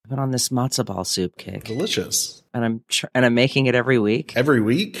Put on this matzo ball soup kick. Delicious. And I'm making it every week. Every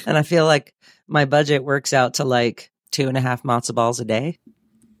week? And I feel like my budget works out to like 2.5 matzo balls a day.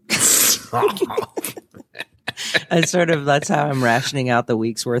 That's how I'm rationing out the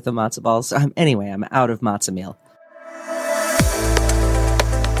week's worth of matzo balls. So I'm out of matzo meal.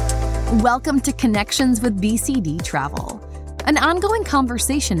 Welcome to Connections with BCD Travel, an ongoing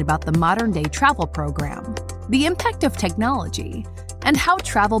conversation about the modern-day travel program, the impact of technology, and how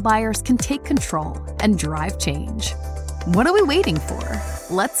travel buyers can take control and drive change. What are we waiting for?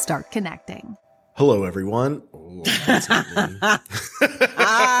 Let's start connecting. Hello, everyone. Oh, that's not me.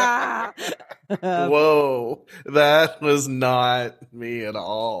 Whoa, that was not me at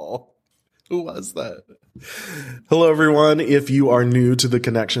all. Who was that? Hello, everyone. If you are new to the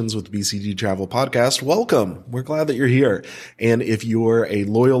Connections with BCD Travel podcast, welcome. We're glad that you're here. And if you're a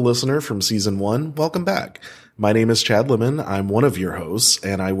loyal listener from season 1, welcome back. My name is Chad Lemon. I'm one of your hosts,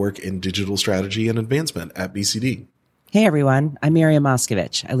 and I work in digital strategy and advancement at BCD. Hey, everyone. I'm Miriam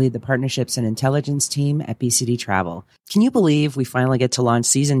Moskovich. I lead the partnerships and intelligence team at BCD Travel. Can you believe we finally get to launch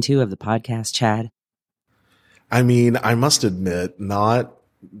season 2 of the podcast, Chad? I mean, I must admit, not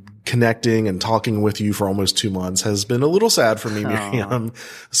connecting and talking with you for almost 2 months has been a little sad for me, Miriam.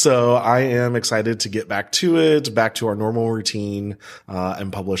 So I am excited to get back to it, back to our normal routine,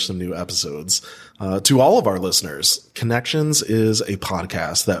 and publish some new episodes. To all of our listeners, Connections is a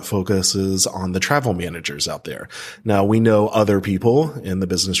podcast that focuses on the travel managers out there. Now, we know other people in the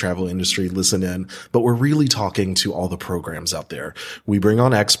business travel industry listen in, but we're really talking to all the programs out there. We bring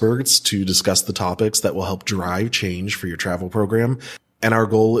on experts to discuss the topics that will help drive change for your travel program. And our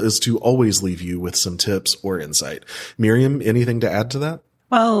goal is to always leave you with some tips or insight. Miriam, anything to add to that?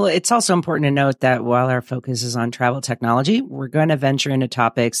 Well, it's also important to note that while our focus is on travel technology, we're going to venture into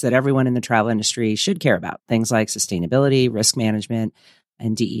topics that everyone in the travel industry should care about. Things like sustainability, risk management,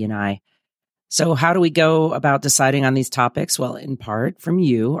 and DE&I. So how do we go about deciding on these topics? Well, in part from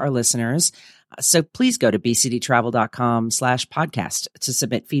you, our listeners. So please go to bcdtravel.com/podcast to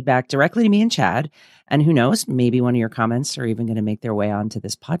submit feedback directly to me and Chad. And who knows, maybe one of your comments are even going to make their way onto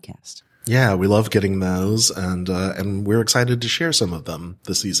this podcast. Yeah, we love getting those, and we're excited to share some of them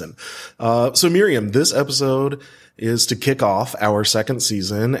this season. So Miriam, this episode is to kick off our second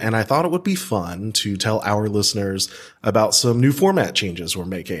season, and I thought it would be fun to tell our listeners about some new format changes we're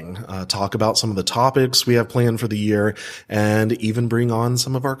making, talk about some of the topics we have planned for the year, and even bring on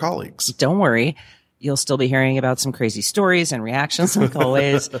some of our colleagues. Don't worry. You'll still be hearing about some crazy stories and reactions like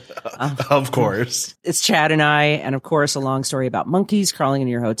always. Of course. It's Chad and I, and of course, a long story about monkeys crawling into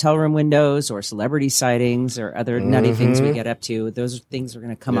your hotel room windows or celebrity sightings or other nutty things we get up to. Those things are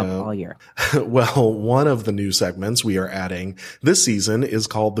going to come up all year. Well, one of the new segments we are adding this season is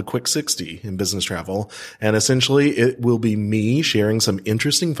called the Quick 60 in business travel. And essentially, it will be me sharing some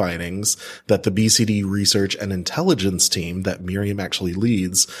interesting findings that the BCD research and intelligence team that Miriam actually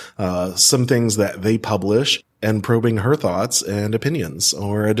leads, some things that they publish, and probing her thoughts and opinions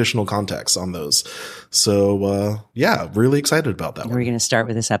or additional context on those. So, really excited about that one. Are we going to start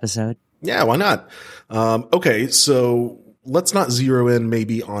with this episode? Yeah, why not? Okay, so let's not zero in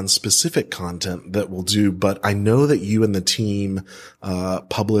maybe on specific content that we'll do, but I know that you and the team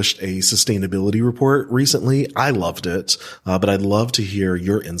published a sustainability report recently. I loved it, but I'd love to hear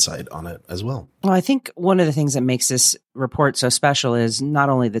your insight on it as well. Well, I think one of the things that makes this report so special is not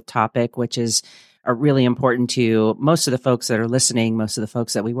only the topic, which is really important to most of the folks that are listening, most of the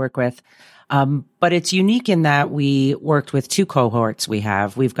folks that we work with. But it's unique in that we worked with 2 cohorts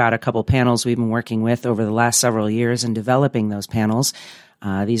we've got a couple panels we've been working with over the last several years in developing those panels.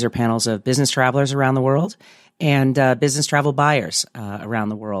 These are panels of business travelers around the world and business travel buyers around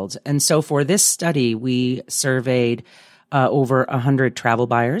the world. And so for this study, we surveyed over 100 travel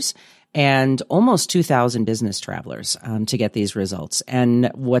buyers and almost 2,000 business travelers to get these results. And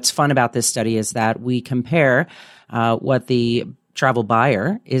what's fun about this study is that we compare what the travel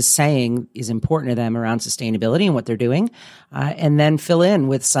buyer is saying is important to them around sustainability and what they're doing, and then fill in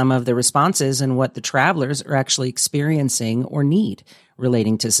with some of the responses and what the travelers are actually experiencing or need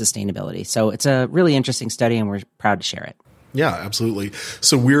relating to sustainability. So it's a really interesting study, and we're proud to share it. Yeah, absolutely.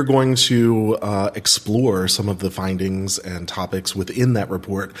 So we're going to explore some of the findings and topics within that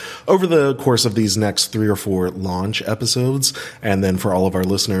report over the course of these next 3 or 4 launch episodes. And then for all of our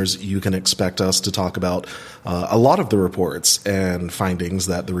listeners, you can expect us to talk about a lot of the reports and findings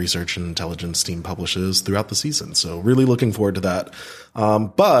that the research and intelligence team publishes throughout the season. So really looking forward to that.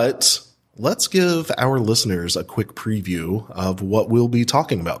 But let's give our listeners a quick preview of what we'll be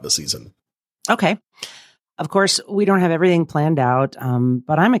talking about this season. Okay. Of course, we don't have everything planned out,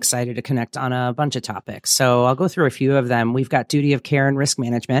 but I'm excited to connect on a bunch of topics. So I'll go through a few of them. We've got duty of care and risk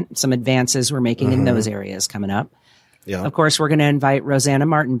management, some advances we're making in those areas coming up. Yeah. Of course, we're going to invite Rosanna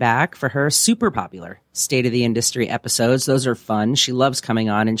Martin back for her super popular State of the Industry episodes. Those are fun. She loves coming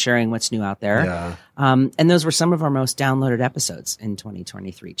on and sharing what's new out there. Yeah. And those were some of our most downloaded episodes in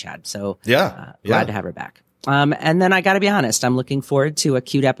 2023, Chad. So glad to have her back. And then I got to be honest, I'm looking forward to a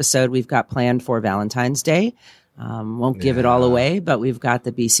cute episode we've got planned for Valentine's Day. Won't give it all away, but we've got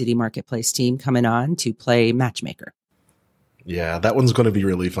the BCD Marketplace team coming on to play matchmaker. Yeah, that one's going to be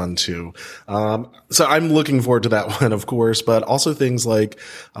really fun too. So I'm looking forward to that one, of course, but also things like,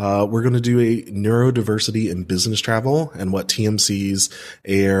 we're going to do a neurodiversity in business travel and what TMCs,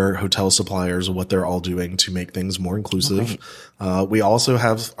 air, hotel suppliers, what they're all doing to make things more inclusive. Okay. We also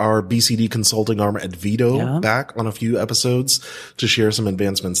have our BCD consulting arm at Vito back on a few episodes to share some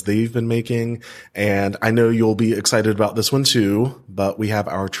advancements they've been making. And I know you'll be excited about this one too, but we have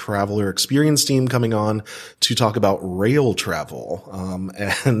our traveler experience team coming on to talk about rail travel.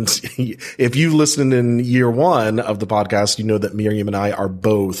 And if you listened in year one of the podcast, you know that Miriam and I are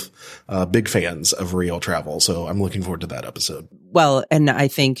both big fans of rail travel. So I'm looking forward to that episode. Well, and I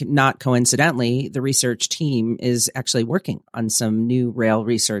think not coincidentally, the research team is actually working on some new rail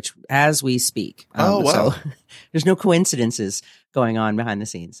research as we speak. Wow. So there's no coincidences going on behind the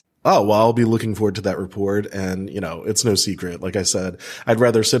scenes. Oh, well, I'll be looking forward to that report. And, it's no secret. Like I said, I'd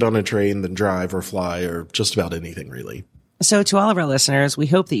rather sit on a train than drive or fly or just about anything, really. So to all of our listeners, we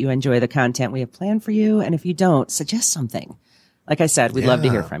hope that you enjoy the content we have planned for you. And if you don't, suggest something. Like I said, we'd love to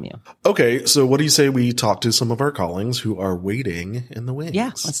hear from you. Okay, so what do you say we talk to some of our callings who are waiting in the wings?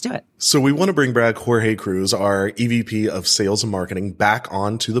 Yeah, let's do it. So we want to bring back Jorge Cruz, our EVP of Sales and Marketing, back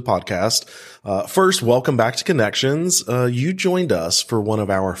onto the podcast. First, welcome back to Connections. You joined us for one of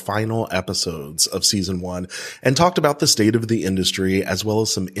our final episodes of season 1 and talked about the state of the industry as well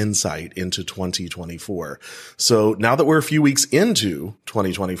as some insight into 2024. So now that we're a few weeks into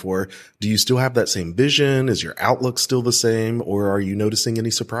 2024, do you still have that same vision? Is your outlook still the same? Or are you noticing any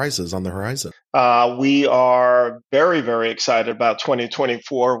surprises on the horizon? We are very, very excited about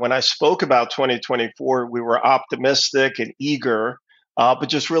 2024. When I spoke about 2024, we were optimistic and eager, but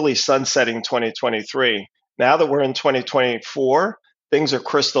just really sunsetting 2023. Now that we're in 2024, things are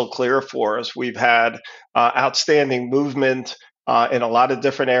crystal clear for us. We've had outstanding movement in a lot of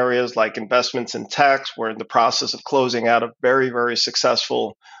different areas like investments in tech. We're in the process of closing out a very, very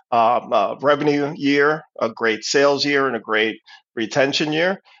successful revenue year, a great sales year, and a great retention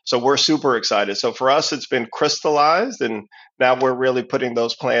year. So we're super excited. So for us, it's been crystallized, and now we're really putting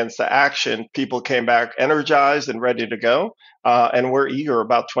those plans to action. People came back energized and ready to go, and we're eager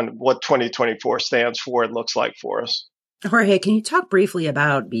about what 2024 stands for and looks like for us. Jorge, can you talk briefly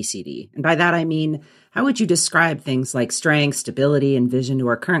about BCD? And by that, I mean, how would you describe things like strength, stability, and vision to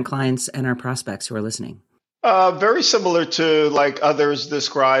our current clients and our prospects who are listening? Very similar to like others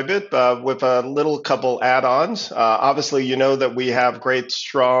describe it, with a little couple add-ons. Obviously, you know that we have great,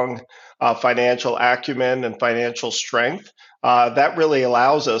 strong financial acumen and financial strength. That really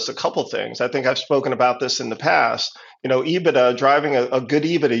allows us a couple things. I think I've spoken about this in the past. EBITDA, driving a good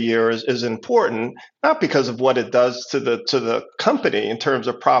EBITDA year is important, not because of what it does to the company in terms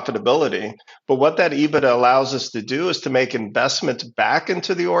of profitability, but what that EBITDA allows us to do is to make investments back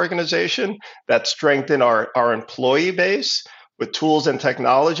into the organization that strengthen our employee base with tools and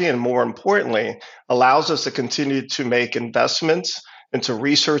technology, and more importantly, allows us to continue to make investments into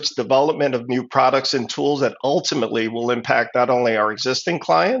research development of new products and tools that ultimately will impact not only our existing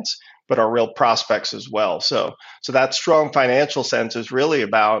clients, but our real prospects as well. So that strong financial sense is really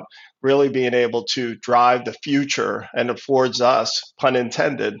about really being able to drive the future and affords us, pun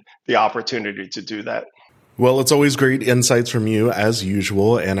intended, the opportunity to do that. Well, it's always great insights from you as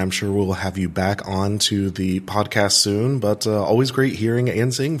usual, and I'm sure we'll have you back on to the podcast soon, but always great hearing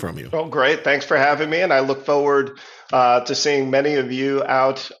and seeing from you. Oh, great. Thanks for having me, and I look forward to seeing many of you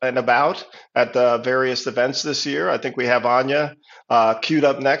out and about at the various events this year. I think we have Anya queued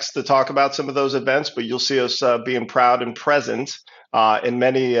up next to talk about some of those events, but you'll see us being proud and present in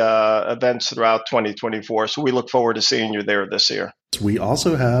many events throughout 2024. So we look forward to seeing you there this year. We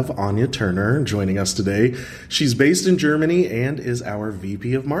also have Anya Turner joining us today. She's based in Germany and is our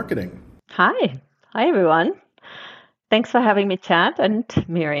VP of Marketing. Hi everyone. Thanks for having me, Chad and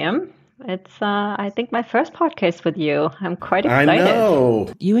Miriam. It's, I think, my first podcast with you. I'm quite excited. I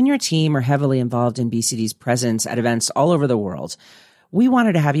know. You and your team are heavily involved in BCD's presence at events all over the world. We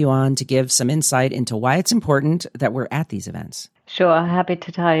wanted to have you on to give some insight into why it's important that we're at these events. Sure, happy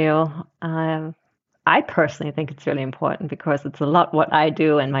to tell you. I personally think it's really important because it's a lot what I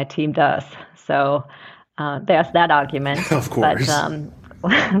do and my team does. So There's that argument. Of course.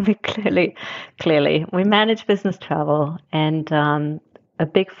 But we clearly, we manage business travel, and a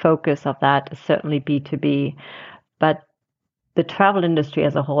big focus of that is certainly B2B. But the travel industry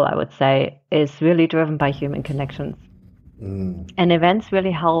as a whole, I would say, is really driven by human connections. And events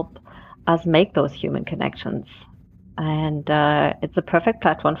really help us make those human connections. And it's a perfect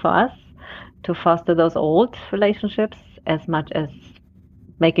platform for us to foster those old relationships as much as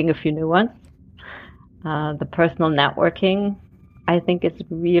making a few new ones. The personal networking, I think, is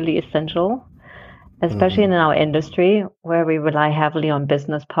really essential, especially in our industry where we rely heavily on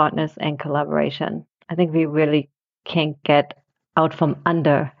business partners and collaboration. I think we really can't get out from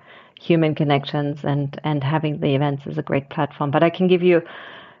under human connections, and having the events is a great platform. But I can give you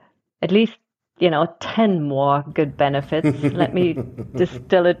at least 10 more good benefits. Let me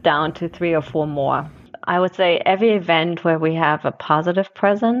distill it down to 3 or 4 more. I would say every event where we have a positive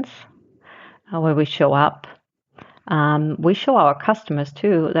presence, where we show up, we show our customers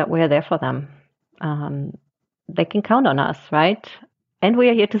too that we're there for them. They can count on us, right? And we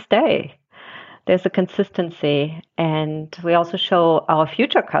are here to stay. There's a consistency, and we also show our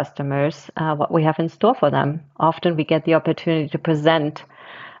future customers what we have in store for them. Often we get the opportunity to present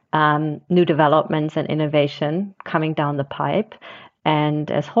new developments and innovation coming down the pipe.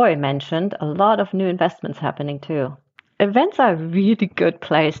 And as Jorge mentioned, a lot of new investments happening too. Events are a really good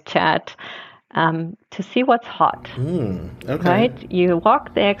place, Chad, to see what's hot. Okay. Right? You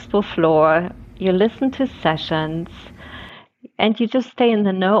walk the expo floor, you listen to sessions, and you just stay in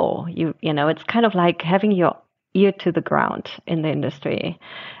the know. It's kind of like having your ear to the ground in the industry.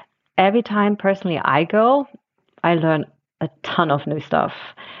 Every time personally I go, I learn a ton of new stuff.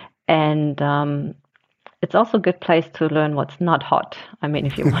 And it's also a good place to learn what's not hot. I mean,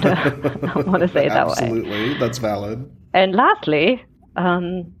 if you want to say it that way. Absolutely, that's valid. And lastly,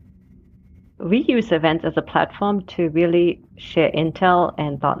 we use events as a platform to really share intel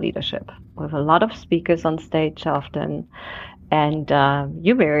and thought leadership. We have a lot of speakers on stage often. And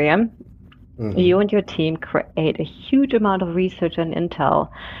you, Miriam, you and your team create a huge amount of research and intel,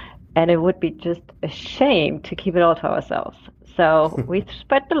 and it would be just a shame to keep it all to ourselves. So we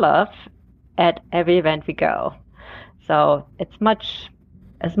spread the love at every event we go. So it's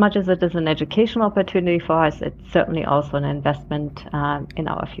as much as it is an educational opportunity for us, it's certainly also an investment in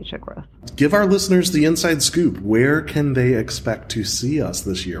our future growth. Give our listeners the inside scoop. Where can they expect to see us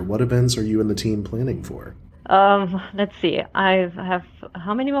this year? What events are you and the team planning for? Let's see. I have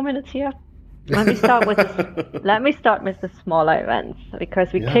how many more minutes here? Let me start with the smaller events,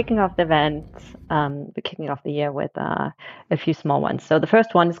 because we're kicking off the events. We're kicking off the year with a few small ones. So the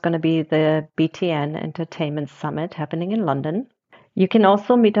first one is going to be the BTN Entertainment Summit happening in London. You can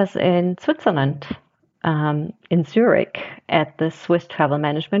also meet us in Switzerland, in Zurich, at the Swiss Travel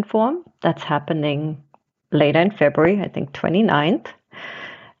Management Forum. That's happening later in February, I think 29th.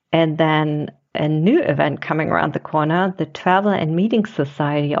 And then a new event coming around the corner, the Travel and Meeting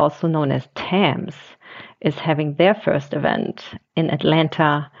Society, also known as TAMS, is having their first event in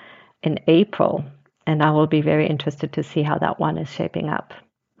Atlanta in April. And I will be very interested to see how that one is shaping up.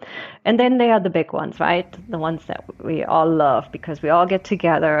 And then there are the big ones, right? The ones that we all love because we all get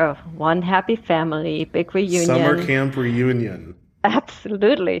together, one happy family, big reunion. Summer camp reunion.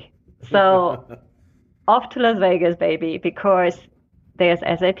 Absolutely. So off to Las Vegas, baby, because there's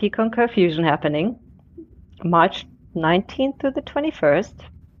SAP Concur Fusion happening March 19th to the 21st.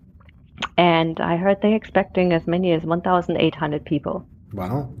 And I heard they're expecting as many as 1,800 people.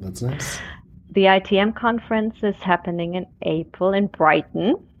 Wow, that's nice. The ITM conference is happening in April in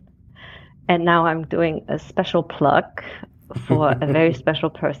Brighton. And now I'm doing a special plug for a very special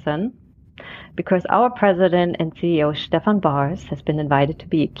person, because our president and CEO, Stefan Bars, has been invited to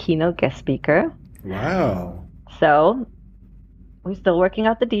be a keynote guest speaker. Wow. So we're still working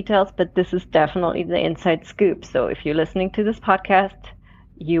out the details, but this is definitely the inside scoop. So if you're listening to this podcast,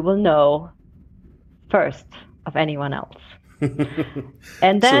 you will know first of anyone else.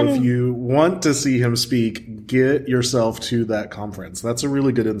 And then, so if you want to see him speak, get yourself to that conference. That's a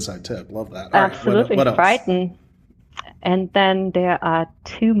really good inside tip. Love that. All absolutely. Right, what else? Brighton. And then there are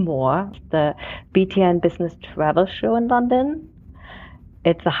 2 more. The BTN Business Travel Show in London.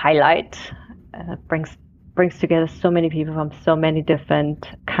 It's a highlight. Brings together so many people from so many different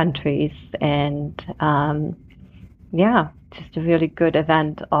countries. And just a really good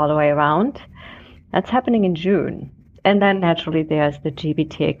event all the way around. That's happening in June. And then naturally there's the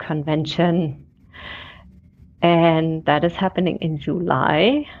GBTA convention, and that is happening in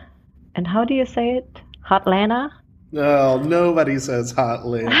July. And how do you say it? Hotlanta? No, nobody says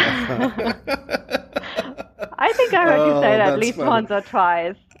Hotlanta. I think I heard you say it at least funny. once or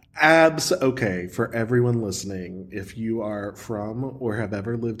twice. Okay, for everyone listening, if you are from or have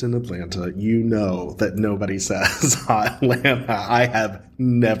ever lived in Atlanta, you know that nobody says Atlanta. I have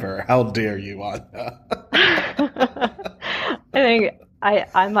never. How dare you, Anya? I think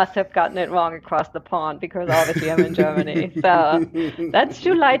I must have gotten it wrong across the pond because obviously I'm in Germany. So that's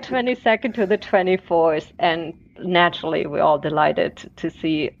July 22nd to the 24th. And naturally, we're all delighted to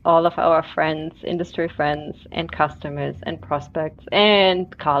see all of our friends, industry friends, and customers and prospects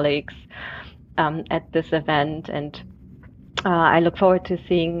and colleagues at this event. And I look forward to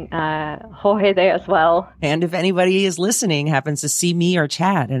seeing Jorge there as well. And if anybody is listening happens to see me or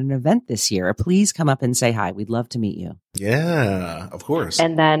Chad at an event this year, please come up and say hi. We'd love to meet you. Yeah, of course.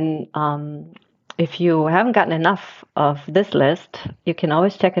 And then if you haven't gotten enough of this list, you can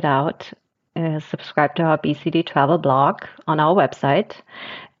always check it out. Subscribe to our BCD Travel blog on our website.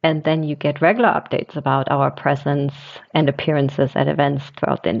 And then you get regular updates about our presence and appearances at events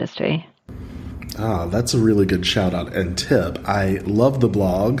throughout the industry. Ah, that's a really good shout out and tip. I love the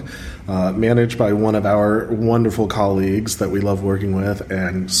blog, managed by one of our wonderful colleagues that we love working with,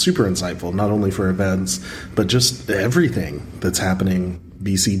 and super insightful, not only for events, but just everything that's happening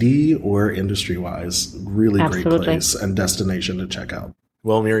BCD or industry-wise. Really Absolutely. Great place and destination to check out.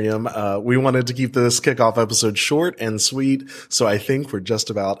 Well, Miriam, we wanted to keep this kickoff episode short and sweet, so I think we're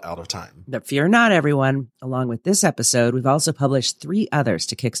just about out of time. But fear not, everyone. Along with this episode, we've also published 3 others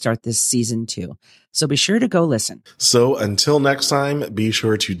to kickstart this season 2. So be sure to go listen. So until next time, be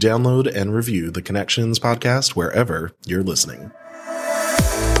sure to download and review the Connections podcast wherever you're listening.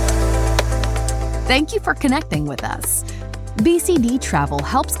 Thank you for connecting with us. BCD Travel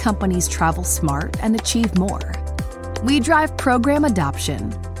helps companies travel smart and achieve more. We drive program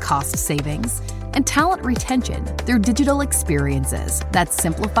adoption, cost savings, and talent retention through digital experiences that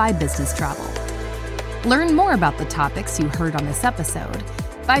simplify business travel. Learn more about the topics you heard on this episode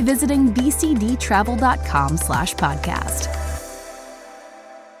by visiting bcdtravel.com/podcast.